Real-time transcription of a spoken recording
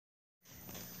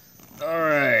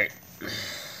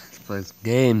play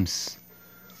games.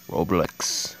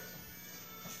 Roblox.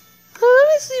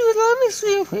 Let me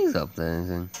see if he's up to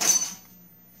anything.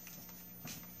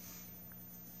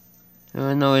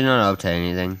 No, he's not up to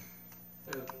anything.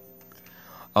 Who?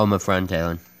 Oh, my friend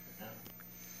Taylor. No.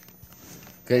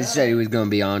 Cause he said he was gonna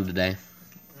be on today.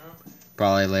 No.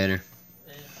 Probably later.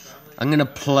 Yeah, probably. I'm gonna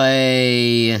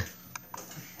play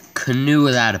Canoe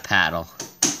Without a Paddle.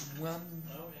 Okay.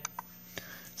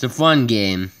 It's a fun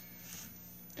game.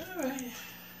 Alright.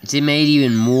 It's made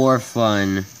even more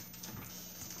fun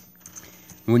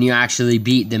when you actually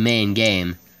beat the main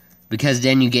game, because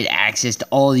then you get access to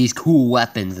all these cool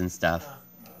weapons and stuff.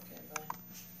 Okay, bye.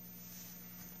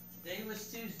 Today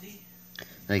was Tuesday.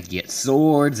 Like you get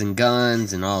swords and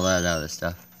guns and all that other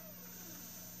stuff.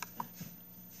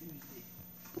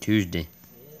 Tuesday.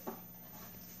 Yeah.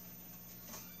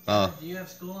 Oh. Do you have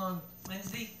school on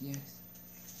Wednesday? Yes.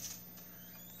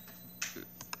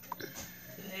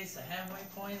 Today's the halfway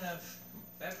point of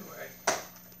February.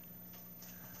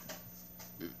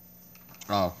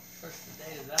 Oh. First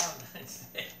day is Valentine's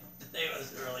Day. Today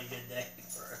was a really good day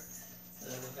for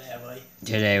the family.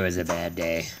 Today was a bad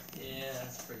day. Yeah,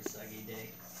 that's a pretty sucky day.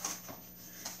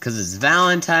 Cause it's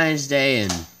Valentine's Day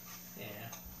and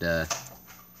Yeah.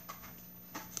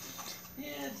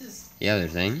 Yeah, just the other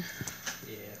thing.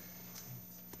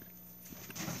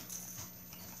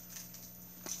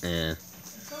 yeah. Yeah.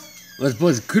 Let's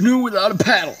play Canoe Without a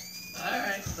Paddle.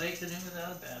 Alright, play Canoe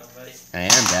Without a Paddle, buddy. I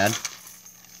am, Dad.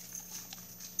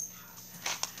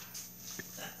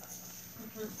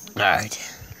 Alright.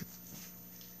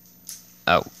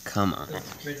 Oh, come on.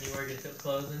 Brittany working till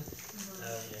closing?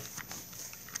 Oh, yeah.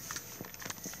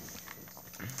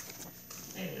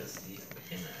 Maybe I'll see.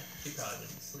 She probably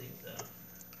wouldn't sleep, though.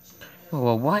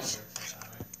 Whoa, what? I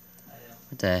don't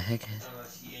What the heck? know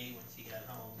if she ate when she got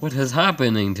home. What is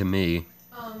happening to me?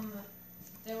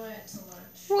 They went to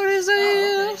lunch. What is Oh,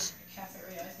 okay. this?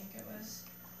 Cafeteria, I think it was.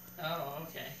 Oh,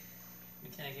 okay. We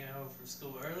can't get home from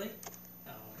school early?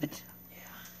 Oh, What? yeah.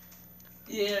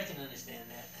 Yeah, I can understand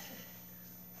that.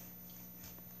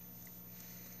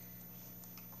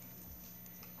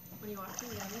 What are you watching,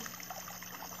 Daddy?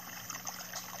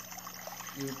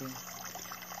 Is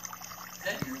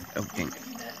that your, Okay. you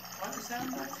making that water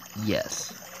sound bite?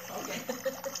 Yes. Okay. I was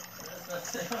about to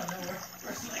say, oh no,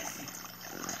 where's Lexi?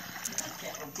 I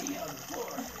can't pee on the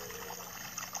floor.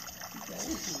 That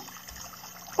is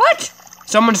What?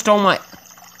 Someone stole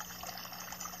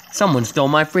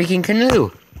my freaking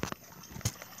canoe.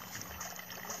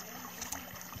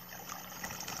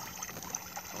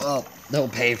 Well, they'll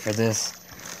pay for this.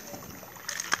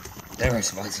 They're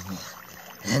responsible.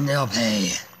 And they'll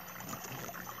pay.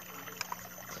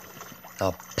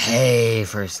 They'll pay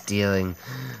for stealing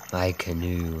my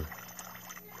canoe.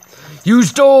 You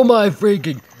stole my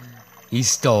freaking... He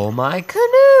stole my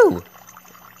canoe!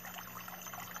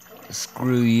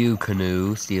 Screw you,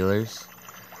 canoe stealers.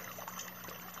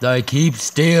 They keep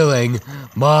stealing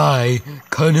my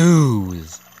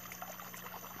canoes.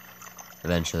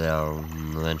 Eventually I'll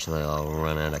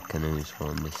run out of canoes for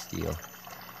them to steal.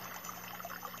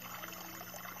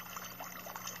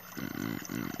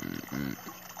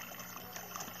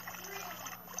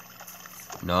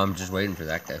 No, I'm just waiting for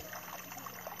that guy.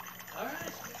 alright.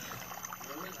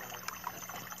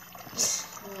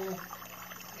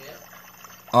 Yep.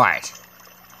 Alright.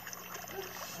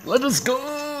 Let us go!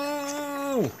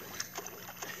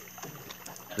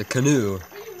 The canoe. Are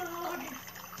you monologuing?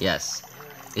 Yes.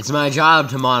 It's my job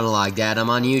to monologue, Dad. I'm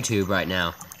on YouTube right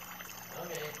now.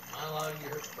 Okay, monologue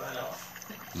your butt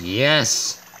off.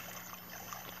 Yes.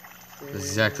 That's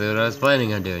exactly what I was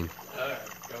planning on doing. Alright,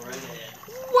 go right ahead.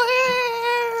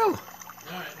 Wow!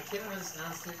 Alright, the kid was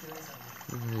downstairs doing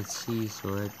something. It's cheese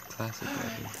sword, classic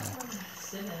weapon type.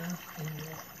 Sit down.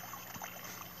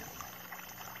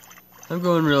 I'm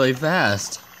going really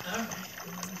fast. Alright, go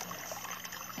really fast.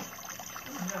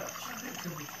 Oh no, chocolate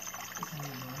could be.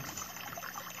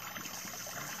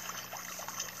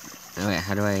 Oh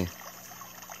wait,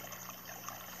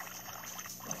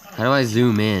 how do I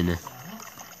zoom in?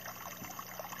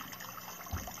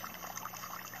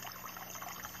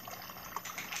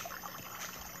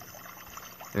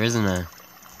 There isn't a...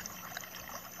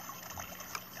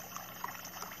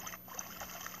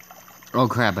 Oh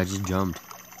crap, I just jumped.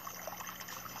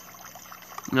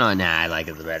 No, nah, I like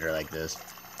it better like this.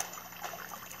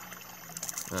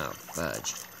 Oh,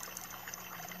 fudge.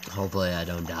 Hopefully I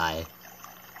don't die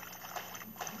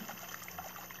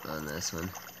on this one.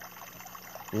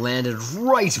 Landed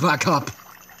right back up!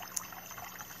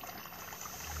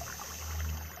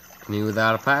 Me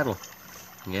without a paddle.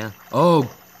 Yeah. Oh!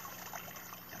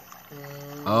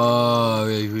 Oh,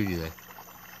 who do they?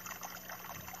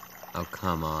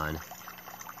 come on.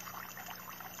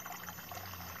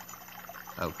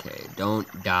 Okay, don't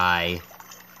die.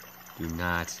 Do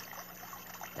not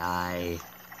die.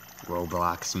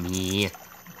 Roblox me.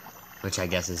 Which I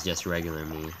guess is just regular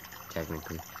me,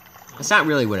 technically. It's not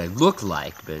really what I look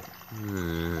like, but...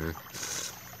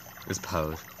 it's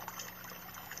pose.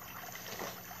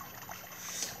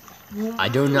 I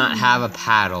do not have a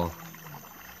paddle.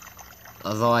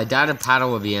 Although I doubt a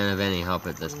paddle would be of any help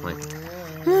at this point.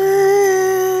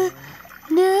 No.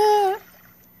 No.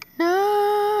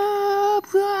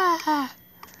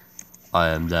 I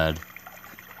am dead.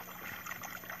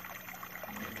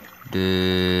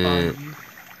 Dude.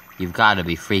 You've got to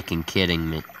be freaking kidding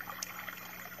me.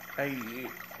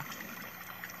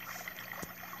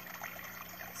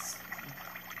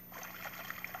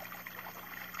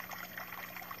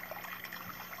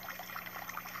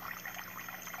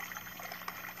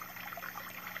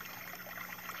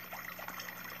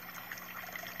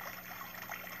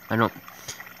 I don't...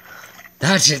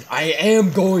 That's it. I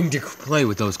am going to play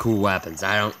with those cool weapons.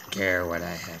 I don't care what I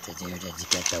have to do to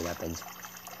get the weapons.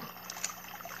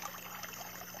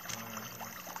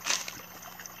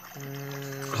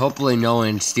 Hopefully no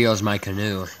one steals my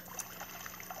canoe.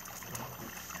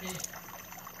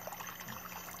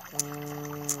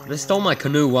 They stole my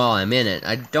canoe while I'm in it.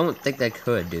 I don't think they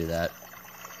could do that.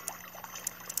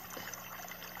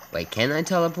 Wait, can I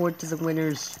teleport to the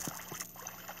winners?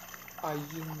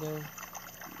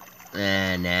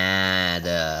 Nah,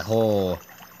 the whole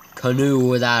canoe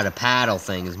without a paddle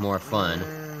thing is more fun.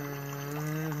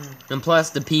 And plus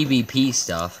the PvP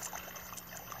stuff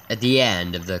at the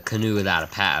end of the canoe without a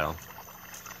paddle.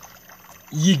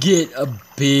 You get a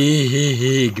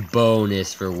big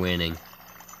bonus for winning.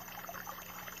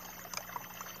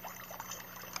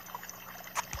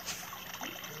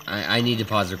 I need to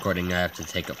pause recording. I have to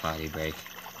take a potty break.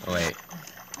 Oh, wait.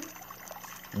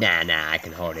 Nah, I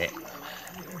can hold it.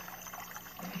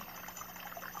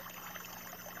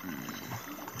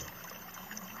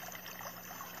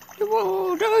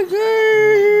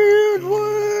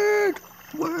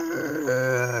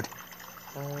 Word.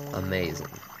 Amazing.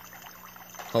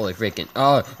 Holy freaking.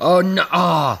 Oh no.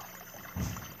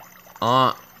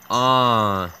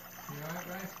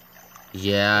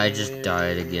 Yeah, I just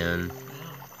died again.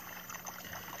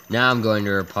 Now I'm going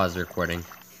to pause the recording.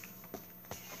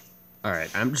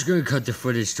 Alright, I'm just going to cut the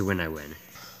footage to when I win.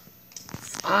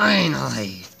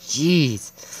 Finally!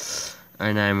 Jeez.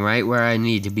 And I'm right where I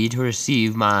need to be to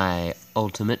receive my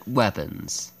ultimate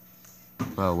weapons.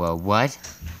 Well, what?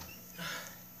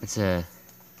 It's a...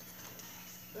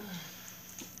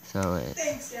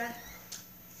 Thanks, Dad.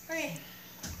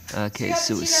 Okay,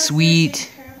 so it's sweet.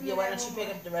 Yeah, why don't you pick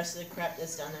up the rest of the crap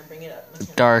that's down there and bring it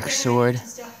up? Dark sword.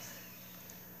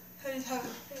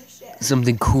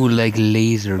 Something cool like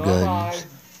laser guns.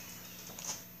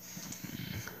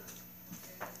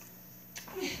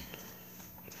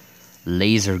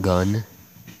 Laser gun.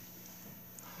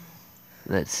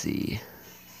 Let's see.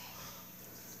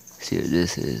 See what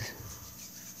this is.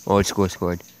 Oh, it scored.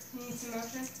 You need some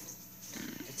motion?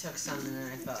 It took some and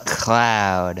then I fell.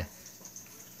 Cloud. It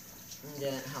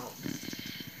didn't help.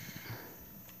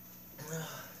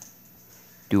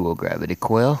 Dual gravity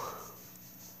coil.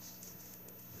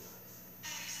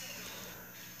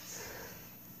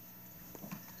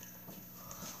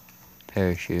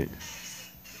 Parachute.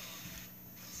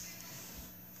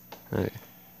 Okay.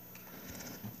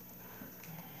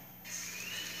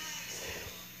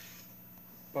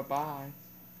 Bye-bye.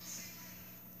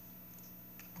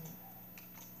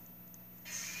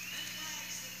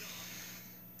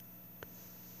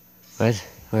 What?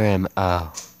 Where am I?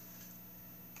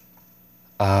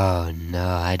 Oh no,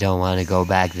 I don't want to go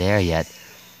back there yet.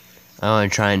 I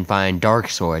want to try and find Dark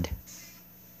Sword.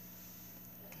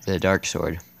 The Dark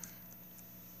Sword.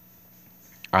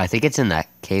 Oh, I think it's in that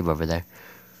cave over there.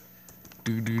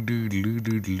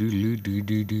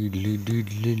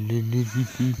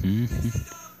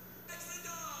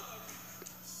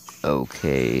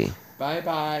 Okay.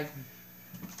 Bye-bye.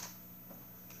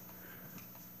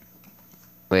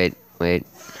 Wait.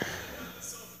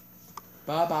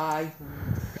 Bye-bye.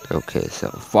 Okay, so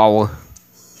follow.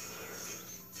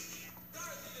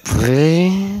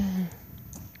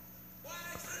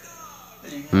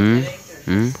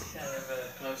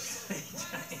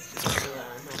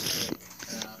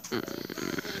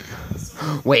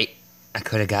 Wait, I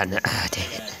could have gotten it. Ah,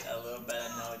 dang it. A little bit, I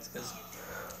know it's because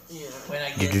when I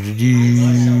get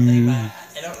something, I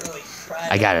don't really cry.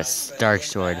 I got a Dark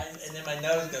Sword. And then my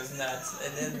nose goes nuts,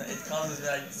 and then it causes me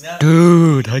like nuts.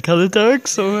 Dude, I got a Dark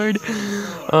Sword.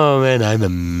 Oh man, I'm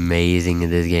amazing at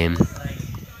this game. Like,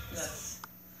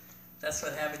 that's That's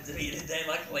what happened to me today.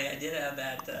 Luckily, I did have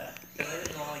that. 'Cause I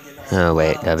didn't want to get all Oh,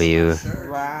 wait, W.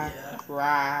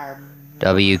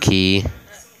 W key.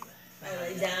 I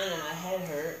lay down and my head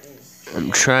hurt.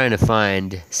 I'm trying to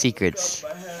find secrets.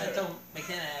 I told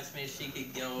McKenna asked me if she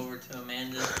could go over to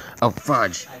Amanda. Oh,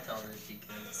 fudge. I told her she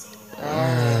could.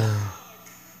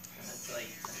 That's like.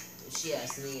 She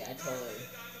asked me, I told her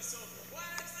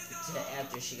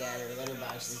after she got her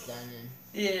letterboxes done and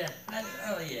Yeah. I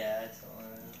told her.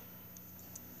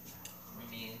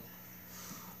 I mean.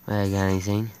 I got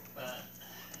anything? But.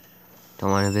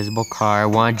 Don't want a visible car.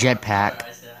 Want a jetpack.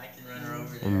 I said I can run her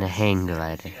over there. And the hang She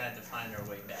glider. had to find her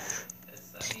way back.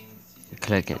 I mean, she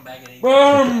Click it. come back and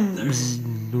Boom!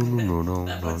 No.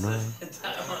 that puts the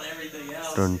time on everything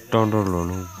else. Dun, You dun, know? dun,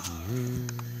 dun,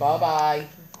 dun. Bye-bye.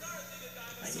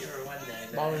 I give her one day,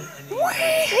 but Bye.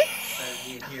 I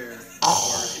need to get here, or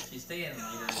if she's staying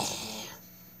later in school,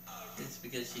 it's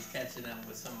because she's catching up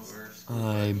with some of her school.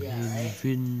 I'm Yeah, right?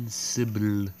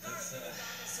 invincible. It's,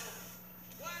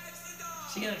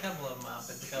 she got a couple of them up,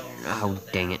 but a couple of them Oh,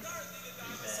 still dang down it.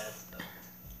 pretty bad,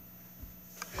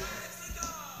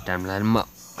 so. Time to light him up.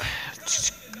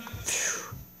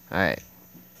 Alright.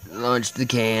 Launch the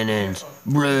cannons.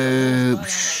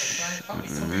 Whoops.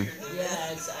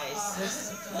 yeah, it's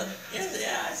ice.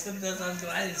 Yeah, I slipped those on.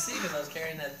 I didn't see because I was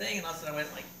carrying that thing, and all of a sudden I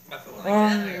went like my foot went like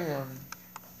that.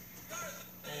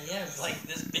 And yeah, it's like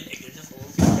this big. It's just a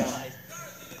little too wide.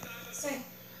 Say,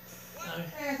 Okay.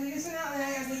 hey, can you get this one out and then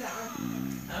I gotta do that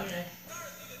one? Okay.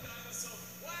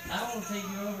 I will take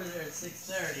you over there at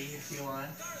 6:30 if you want.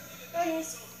 Okay.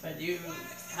 But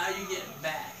how you get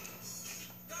back?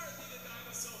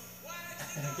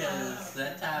 Because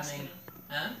that timing,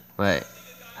 huh? Wait.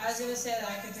 I was gonna say that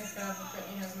I could pick her up if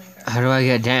Brittany has my car. How do I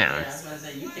get Yeah, down? I was gonna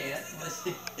say you can't unless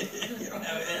you don't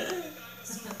have it.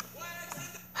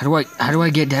 How do I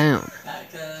get down?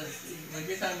 Because when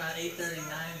you're talking about 8:30,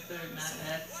 9:30,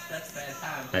 that's bad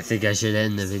time. I think I should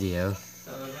end the video.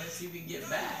 So unless you can get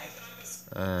back.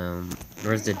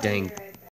 Where's the dang